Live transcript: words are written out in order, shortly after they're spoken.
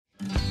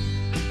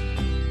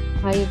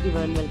Hi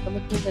everyone, welcome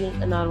back to the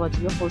channel and are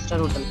watching a 4-star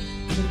hotel.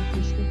 The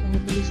location of the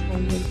hotel is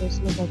fine and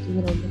personal parking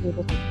around the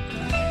neighborhood.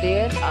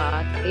 There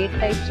are 8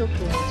 types of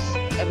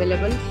rooms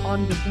available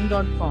on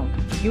booking.com.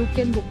 You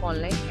can book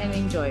online and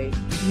enjoy it.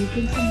 You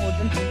can see more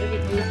than 100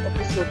 reviews of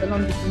this hotel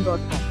on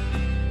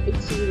booking.com.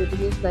 Its review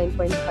rating is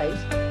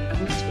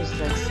 9.5, which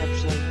is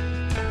exceptional.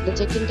 The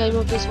check-in time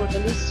of this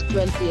hotel is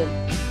 12 p.m.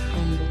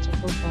 and the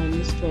check-out time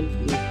is 12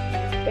 p.m.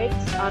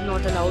 Pets are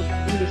not allowed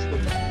in this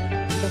hotel.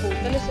 The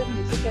hotel accepts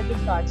basic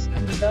credit cards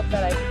and reserves the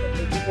right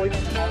to hold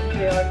an amount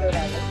prior to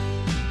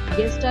arrival.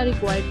 Guests are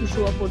required to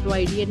show a photo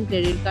ID and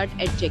credit card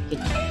at check-in.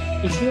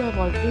 If you have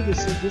already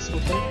visited this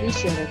hotel, please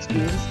share your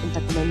experience in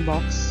the comment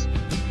box.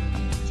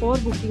 For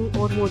booking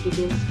or more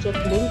details, check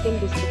link in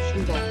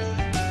description box.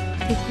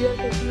 If you are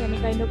facing any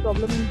kind of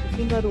problem in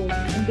booking a room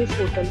in this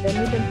hotel,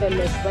 then you can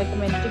tell us by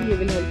commenting. We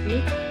will help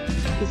you.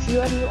 If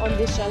you are new on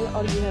this channel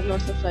or you have not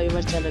subscribed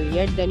our channel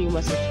yet, then you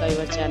must subscribe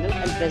our channel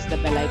and press the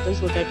bell icon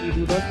so that you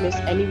do not miss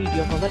any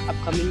video of our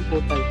upcoming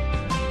hotel.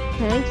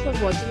 Thanks for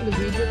watching the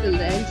video till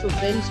the end. So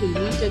friends, we'll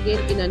meet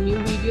again in a new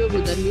video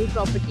with a new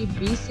property.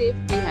 Be safe,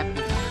 be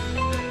happy.